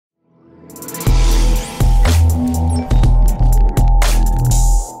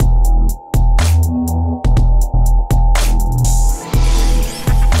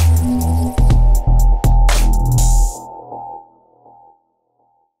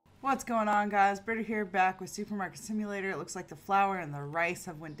What's going on, guys? Britta here, back with Supermarket Simulator. It looks like the flour and the rice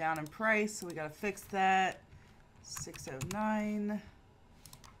have went down in price, so we gotta fix that. 609.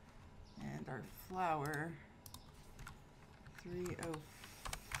 And our flour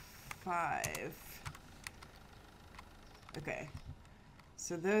 305. Okay,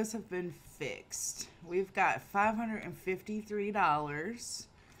 so those have been fixed. We've got $553.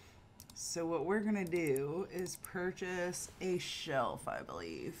 So what we're gonna do is purchase a shelf, I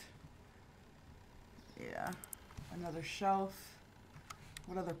believe. Yeah, another shelf.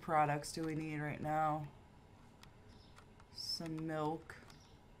 What other products do we need right now? Some milk,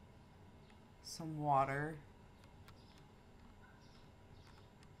 some water,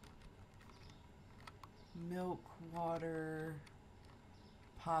 milk, water,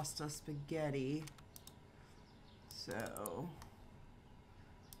 pasta, spaghetti. So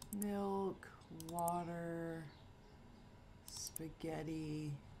milk, water,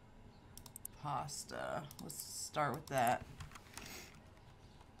 spaghetti, pasta. Let's start with that.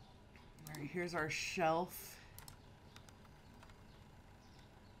 All right, here's our shelf.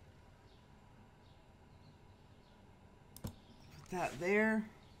 Put that there.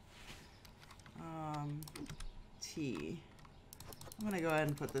 Tea. I'm gonna go ahead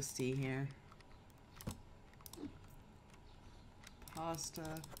and put this tea here.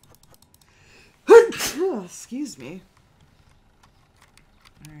 Pasta. Excuse me.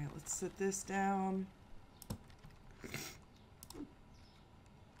 Alright, let's sit this down.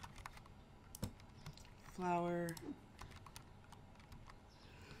 Flour.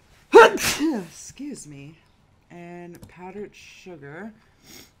 Excuse me. And powdered sugar.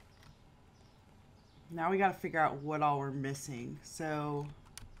 Now we gotta figure out what all we're missing. So,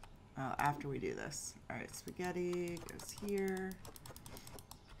 after we do this. Alright, spaghetti goes here.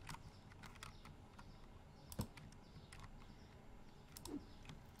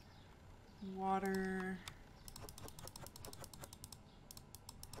 Water.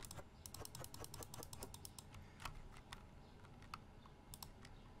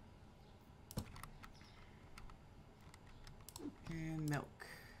 And milk.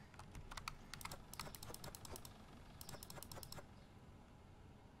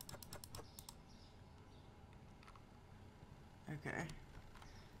 Okay.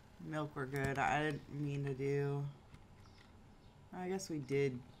 Milk we're good. I didn't mean to do... I guess we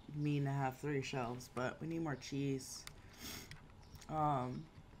did mean to have 3 shelves, but we need more cheese. Alright,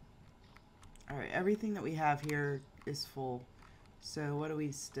 everything that we have here is full. So what do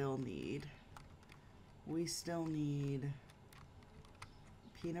we still need? We still need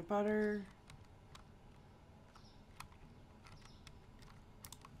peanut butter.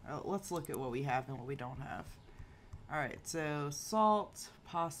 Let's look at what we have and what we don't have. Alright, so salt,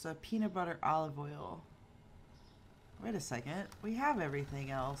 pasta, peanut butter, olive oil. Wait a second, we have everything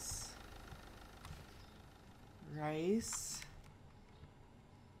else. Rice,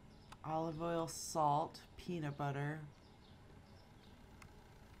 olive oil, salt, peanut butter,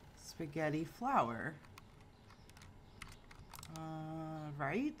 spaghetti, flour.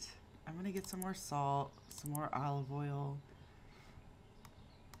 Right? I'm gonna get some more salt, some more olive oil.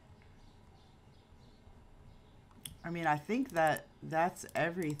 I mean, I think that that's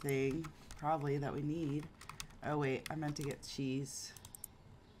everything probably that we need. Oh wait, I meant to get cheese.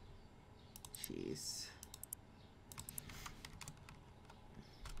 Cheese.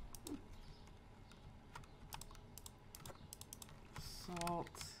 Salt.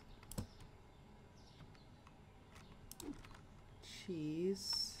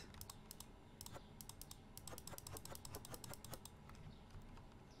 Cheese.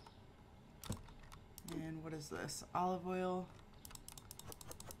 And what is this? Olive oil.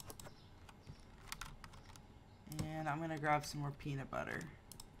 And I'm gonna grab some more peanut butter.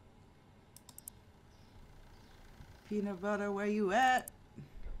 Peanut butter, where you at?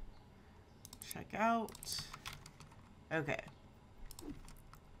 Check out. Okay.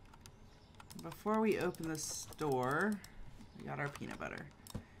 Before we open the store, we got our peanut butter.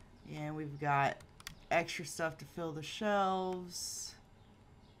 And we've got extra stuff to fill the shelves.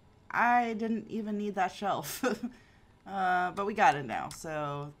 I didn't even need that shelf. But we got it now,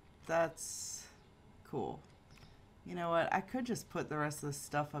 so that's cool. You know what? I could just put the rest of this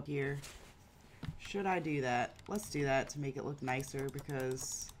stuff up here. Should I do that? Let's do that to make it look nicer,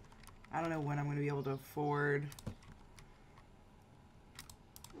 because I don't know when I'm going to be able to afford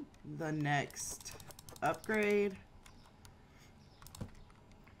the next upgrade.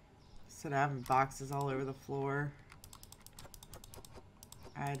 Instead of having boxes all over the floor.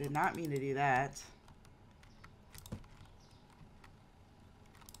 I did not mean to do that.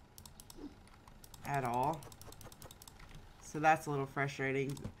 At all. So that's a little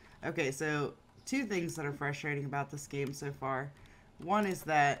frustrating. Okay, so two things that are frustrating about this game so far. One is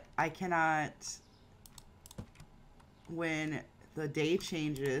that I cannot, when the day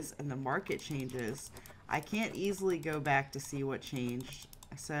changes and the market changes, I can't easily go back to see what changed.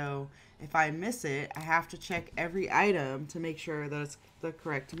 So if I miss it, I have to check every item to make sure that it's the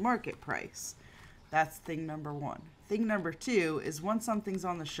correct market price. That's thing number one. Thing number two is once something's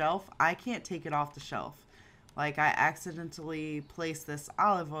on the shelf, I can't take it off the shelf. Like I accidentally placed this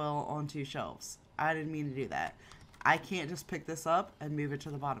olive oil on 2 shelves. I didn't mean to do that. I can't just pick this up and move it to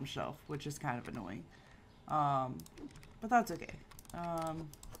the bottom shelf, which is kind of annoying. But that's okay.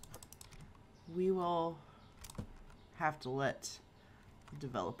 We will have to let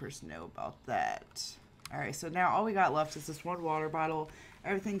developers know about that. Alright, so now all we got left is this one water bottle.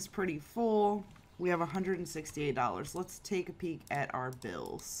 Everything's pretty full. We have $168. Let's take a peek at our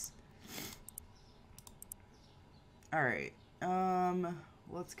bills. Alright,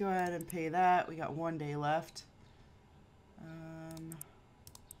 let's go ahead and pay that. We got 1 day left.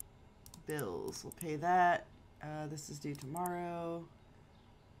 Bills, we'll pay that. This is due tomorrow.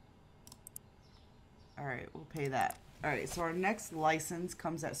 Alright, we'll pay that. Alright, so our next license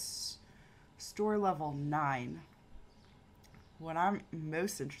comes at store level 9. What I'm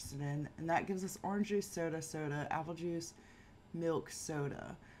most interested in, and that gives us orange juice, soda, apple juice, milk,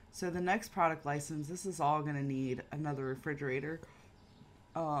 soda. So the next product license, this is all going to need another refrigerator.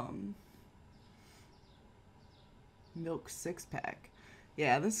 Milk 6-pack.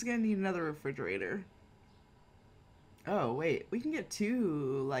 Yeah, this is going to need another refrigerator. Oh, wait. We can get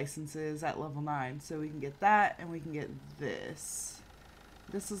 2 licenses at level 9. So we can get that and we can get this.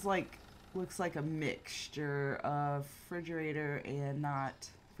 This is like, looks like a mixture of refrigerator and not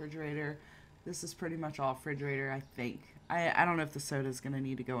refrigerator. This is pretty much all refrigerator, I think. I don't know if the soda is going to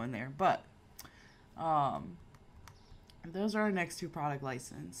need to go in there, but those are our next 2 product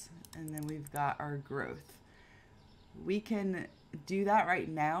license. And then we've got our growth. We can do that right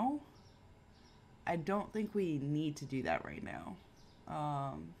now. I don't think we need to do that right now.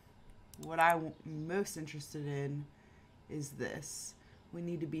 What I'm most interested in is this. We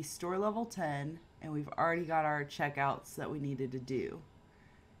need to be store level 10, and we've already got our checkouts that we needed to do.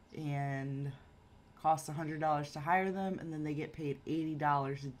 And costs $100 to hire them, and then they get paid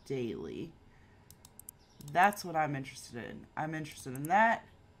 $80 daily. That's what I'm interested in. I'm interested in that,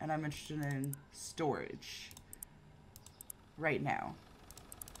 and I'm interested in storage right now.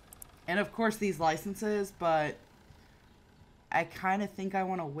 And of course these licenses, but I kind of think I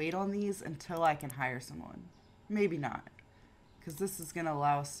want to wait on these until I can hire someone. Maybe not, because this is going to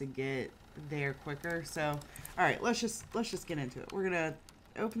allow us to get there quicker. So, all right, let's just get into it. We're going to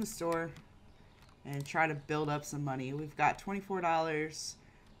open the store and try to build up some money. We've got $24.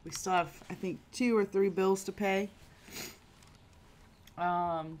 We still have, I think, 2 or 3 bills to pay.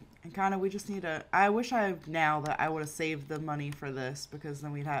 And kind of, we just need to, I wish now that I would have saved the money for this, because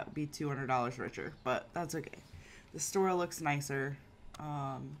then we'd be $200 richer, but that's okay. The store looks nicer.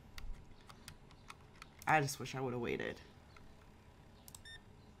 I just wish I would have waited.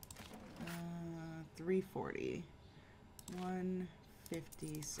 340,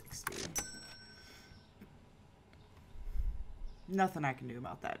 150, 60. Nothing I can do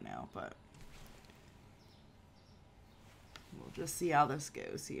about that now, but we'll just see how this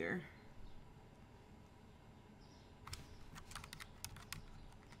goes here.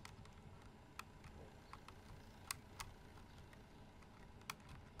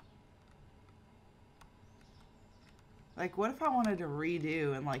 Like, what if I wanted to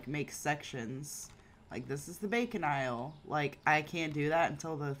redo and, like, make sections? Like, this is the bacon aisle. Like, I can't do that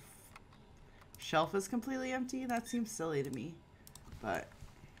until the shelf is completely empty? That seems silly to me. But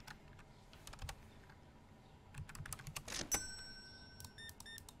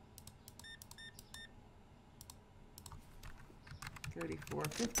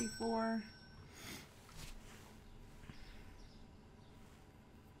 $34.54.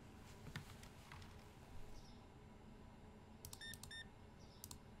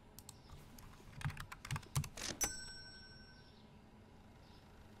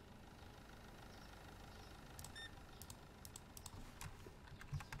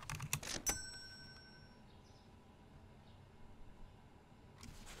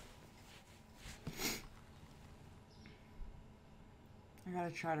 I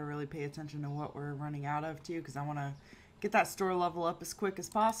gotta try to really pay attention to what we're running out of too, because I want to get that store level up as quick as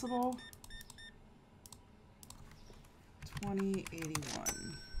possible.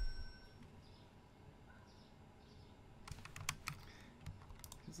 2081.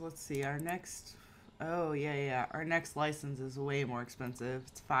 So let's see, our next, oh yeah, our next license is way more expensive.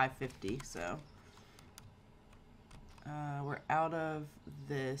 It's $550, so We're out of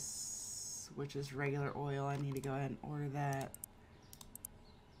this, which is regular oil. I need to go ahead and order that.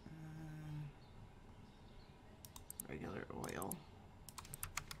 Regular oil.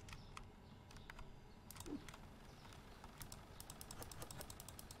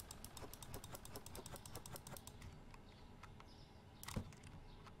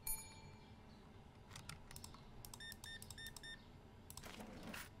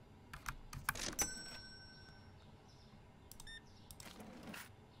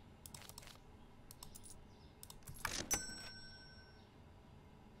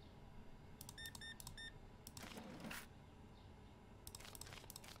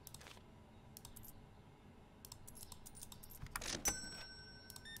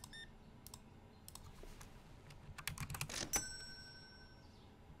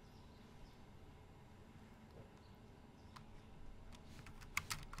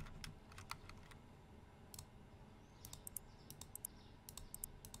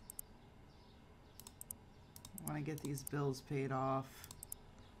 I want to get these bills paid off.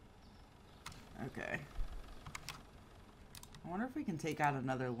 Okay. I wonder if we can take out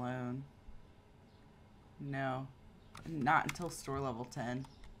another loan. No. Not until store level 10.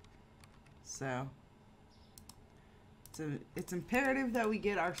 So it's imperative that we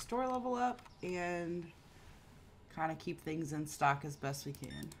get our store level up and kind of keep things in stock as best we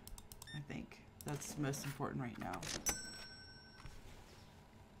can. I think that's most important right now.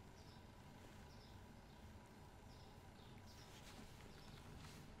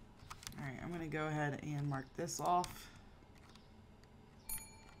 Alright, I'm going to go ahead and mark this off.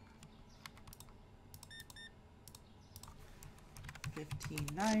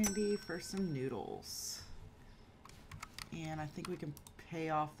 $15.90 for some noodles. And I think we can pay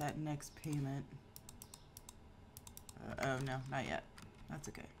off that next payment. Oh no, not yet. That's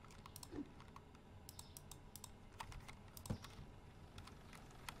okay.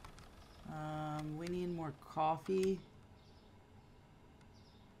 We need more coffee.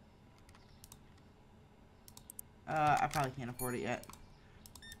 I probably can't afford it yet.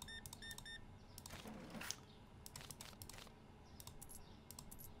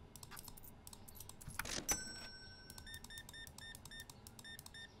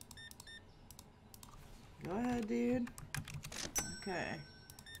 Go ahead, dude. Okay.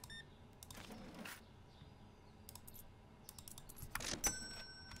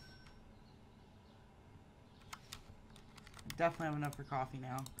 Definitely have enough for coffee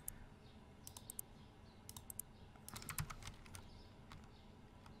now.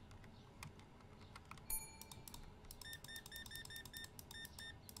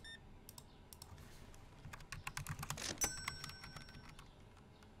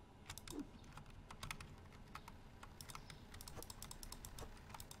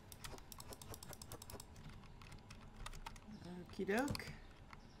 Okie doke.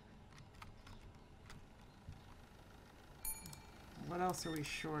 What else are we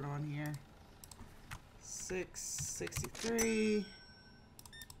short on here? 663.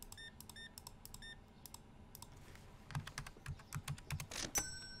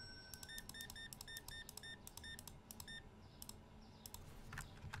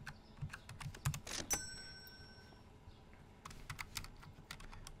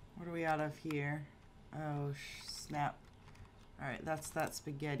 What are we out of here? Oh, snap. Alright, that's that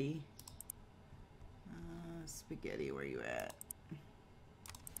spaghetti. Spaghetti, where you at?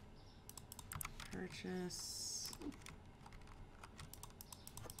 Purchase.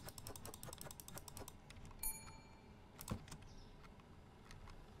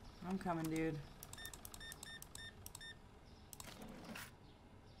 I'm coming, dude.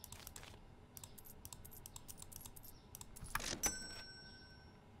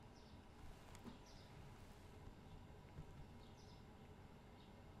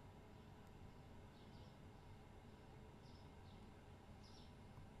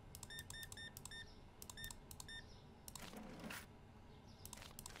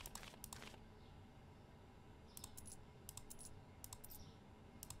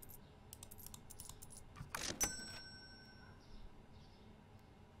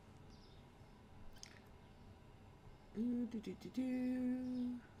 Do do do do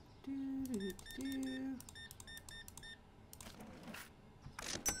do do do do.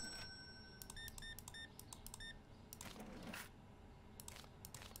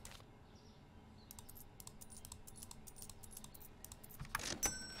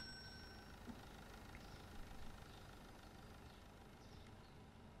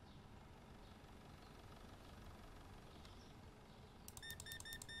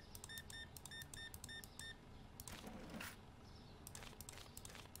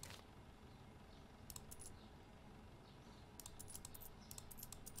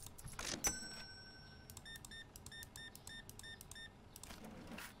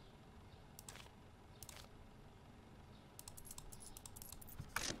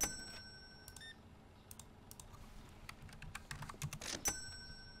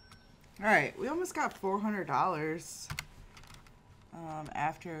 Alright, we almost got $400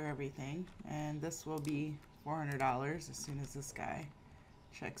 after everything. And this will be $400 as soon as this guy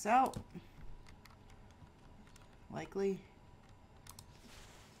checks out. Likely.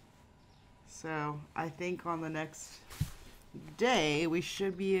 So I think on the next day we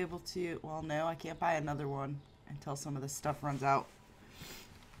should be able to, well, no, I can't buy another one until some of this stuff runs out.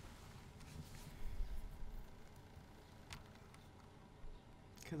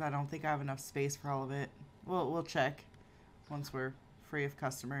 Because I don't think I have enough space for all of it. We'll check once we're free of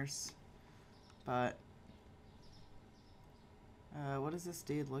customers. But what is this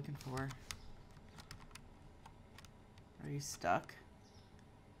dude looking for? Are you stuck?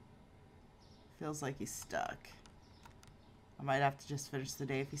 Feels like he's stuck. I might have to just finish the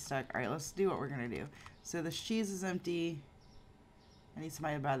day if he's stuck. Alright, let's do what we're gonna do. So this cheese is empty. I need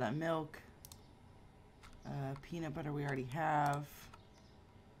somebody to buy that milk. Peanut butter we already have.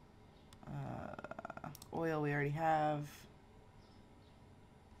 Oil we already have.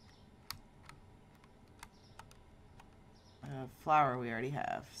 Flour we already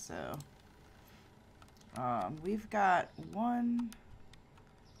have. So we've got 1,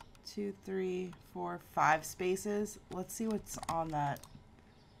 2, 3, 4, 5 spaces. Let's see what's on that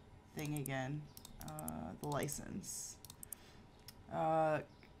thing again. The license.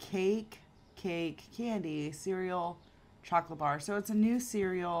 Cake, candy, cereal, chocolate bar. So it's a new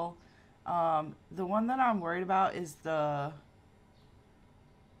cereal. The one that I'm worried about is the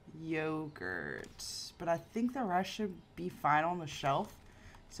yogurt, but I think the rest should be fine on the shelf.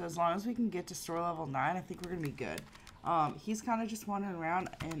 So as long as we can get to store level 9, I think we're gonna be good. He's kind of just wandering around,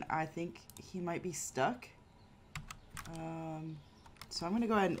 and I think he might be stuck. So I'm gonna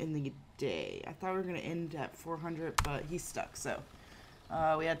go ahead and end the day. I thought we were gonna end at 400, but he's stuck. So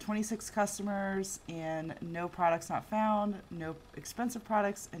we had 26 customers and no products not found, no expensive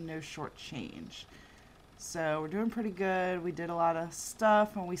products, and no short change. So we're doing pretty good. We did a lot of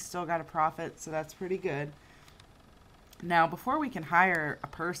stuff and we still got a profit, so that's pretty good. Now, before we can hire a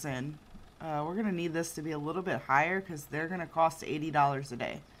person, we're going to need this to be a little bit higher because they're going to cost $80 a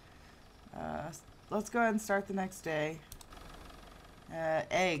day. Let's go ahead and start the next day.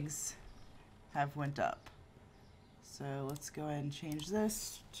 Eggs have went up. So let's go ahead and change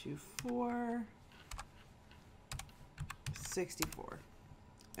this to 4.64.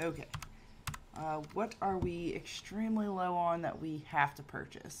 Okay. What are we extremely low on that we have to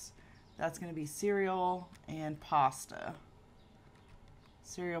purchase? That's going to be cereal and pasta.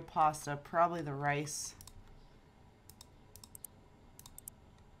 Cereal, pasta, probably the rice.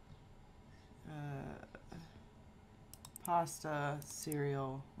 Pasta,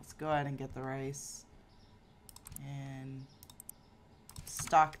 cereal. Let's go ahead and get the rice. And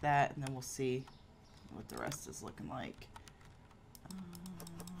stock that, and then we'll see what the rest is looking like.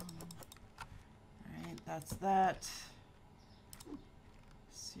 Alright, that's that.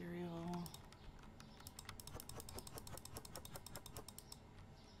 Cereal.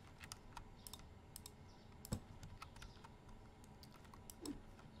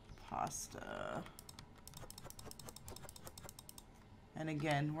 Pasta. And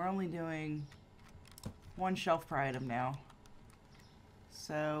again, we're only doing one shelf per item now.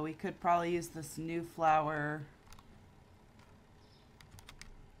 So we could probably use this new flour.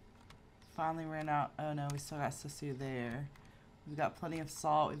 Finally ran out. Oh no, we still got Sisu there. We've got plenty of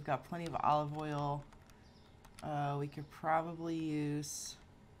salt. We've got plenty of olive oil. We could probably use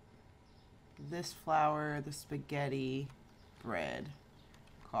this flour, the spaghetti, bread,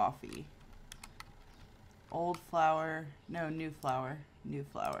 coffee. Old flour. No, new flour. New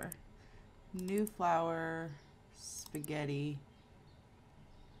flour. New flour, spaghetti,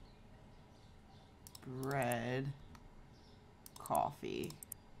 bread, coffee.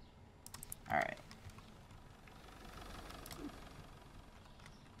 All right.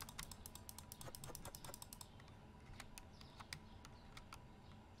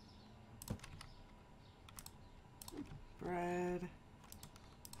 Bread.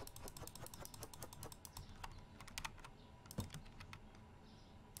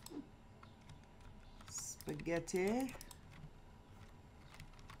 Spaghetti.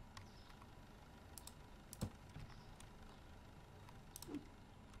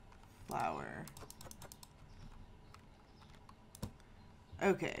 Flour.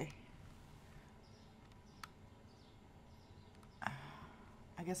 Okay.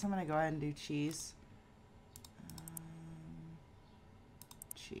 I guess I'm gonna go ahead and do cheese.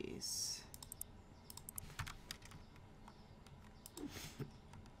 Cheese.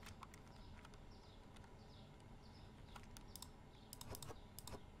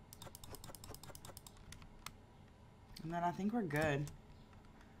 And then I think we're good.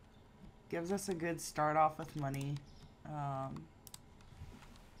 gives us a good start off with money. I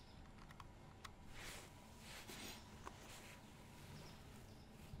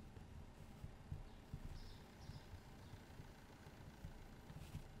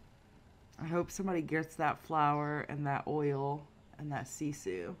hope somebody gets that flour and that oil and that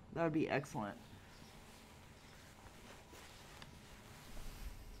sisu. That would be excellent.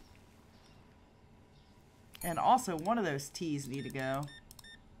 And also, one of those teas need to go.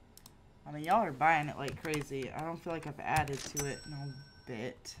 I mean, y'all are buying it like crazy. I don't feel like I've added to it in a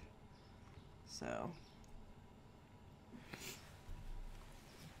bit. So.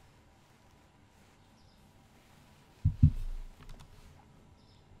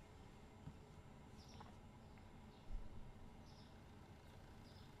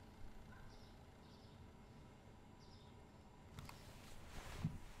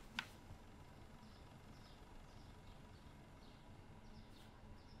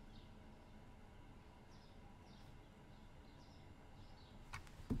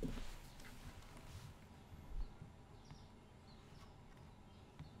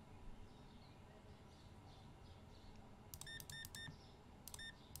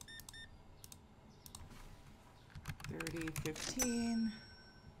 $30.15.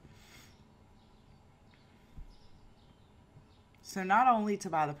 So not only to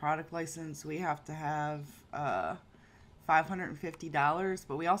buy the product license, we have to have $550,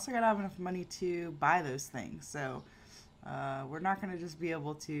 but we also gotta have enough money to buy those things. So we're not gonna just be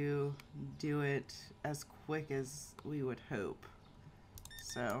able to do it as quick as we would hope.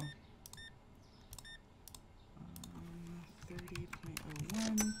 So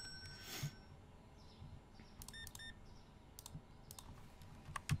 30.01.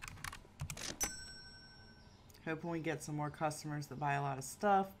 Hoping we get some more customers that buy a lot of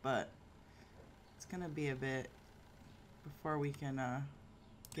stuff, but it's gonna be a bit before we can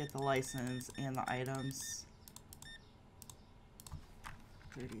get the license and the items.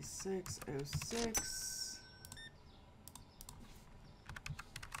 36.06.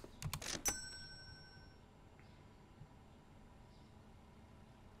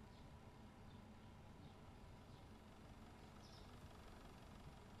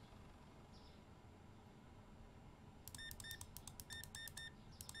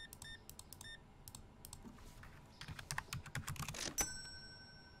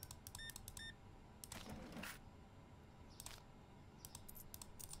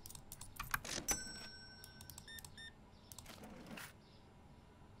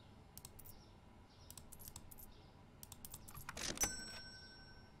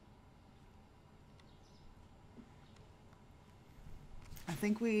 I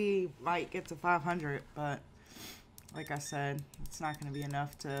think we might get to 500, but like I said, it's not going to be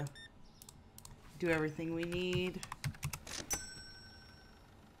enough to do everything we need.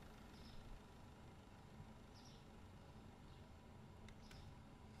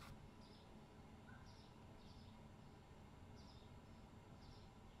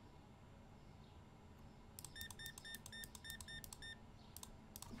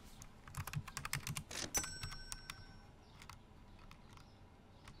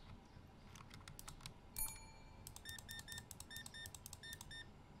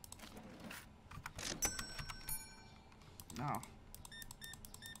 Oh.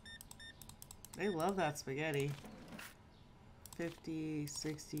 They love that spaghetti. 50,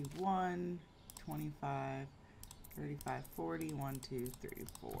 61, 25, 35, 40, 1, 2, 3,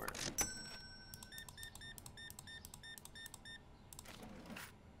 4.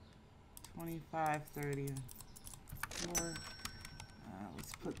 25, 30, 4.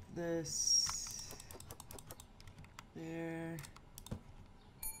 Let's put this there.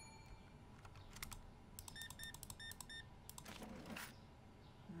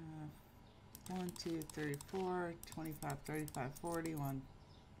 1, 2, 3, 4, 25, 35, 40, 1.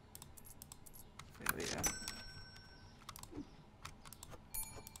 There we go.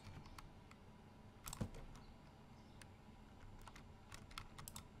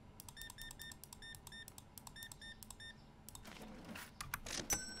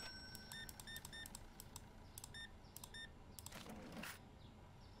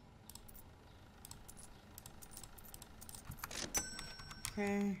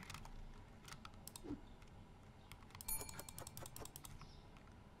 Okay.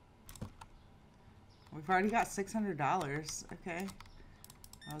 We've already got $600. Okay.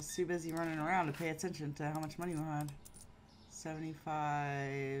 I was too busy running around to pay attention to how much money we had.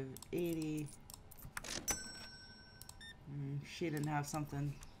 75, 80. She didn't have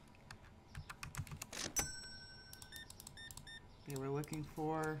something they were looking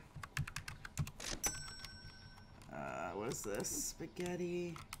for. What is this?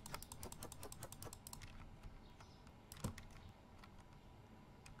 Spaghetti.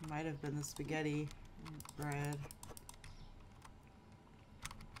 Might have been the spaghetti bread.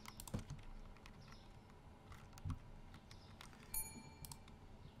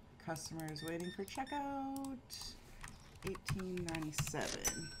 Customer is waiting for checkout.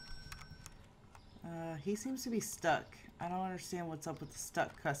 $18.97. He seems to be stuck. I don't understand what's up with the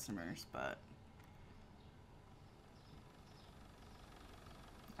stuck customers, but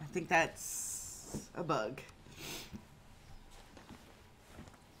I think that's a bug.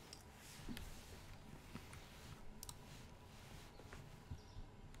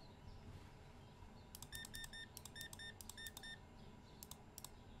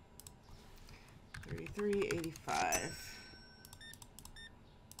 $33.85.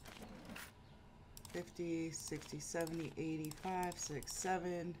 50, 60, 70, 85, 6,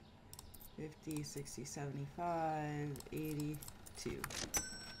 7, 50, 60, 75, 82.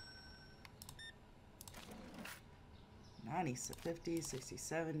 90, 50, 60,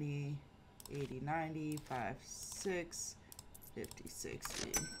 70, 80, 90, 5, 6, 50,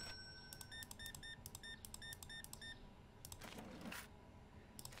 60.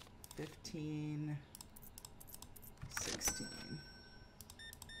 15, 16.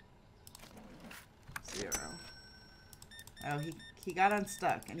 0. Oh, he got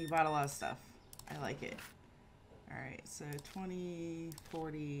unstuck and he bought a lot of stuff. I like it. Alright, so 20,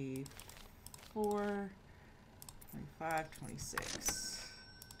 44, 25, 26.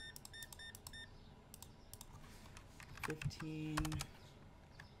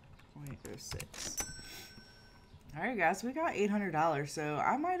 15.06. Alright guys, we got $800, so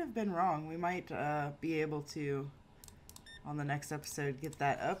I might have been wrong. We might be able to, on the next episode, get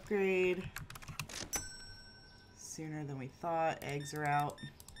that upgrade sooner than we thought. Eggs are out.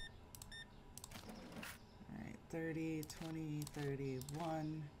 Alright, 30, 20,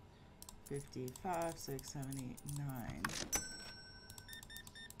 31, 55, 6, 7, 8, 9.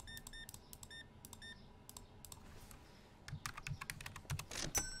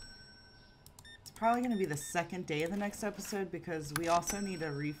 It's probably going to be the second day of the next episode because we also need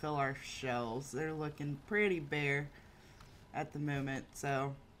to refill our shelves. They're looking pretty bare at the moment,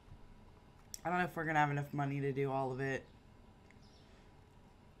 so I don't know if we're going to have enough money to do all of it.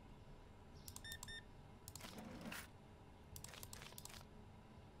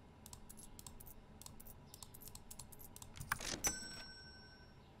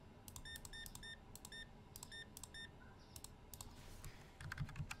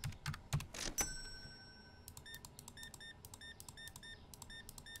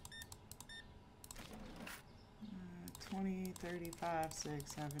 Uh, 20, 35,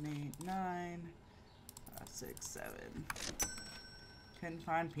 6, 7, 8, 9, 5, 6, 7. Couldn't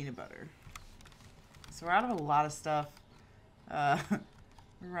find peanut butter. So we're out of a lot of stuff. We're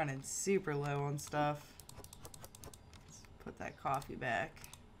running super low on stuff. Let's put that coffee back.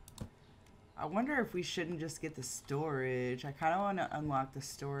 I wonder if we shouldn't just get the storage. I kind of want to unlock the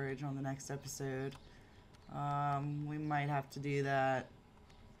storage on the next episode. We might have to do that.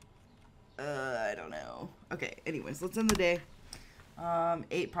 I don't know. Okay, anyways, let's end the day.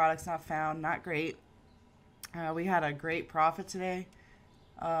 8 products not found. Not great. We had a great profit today.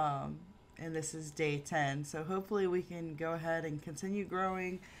 And this is day 10. So hopefully we can go ahead and continue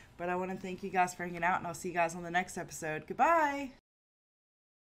growing. But I want to thank you guys for hanging out, and I'll see you guys on the next episode. Goodbye!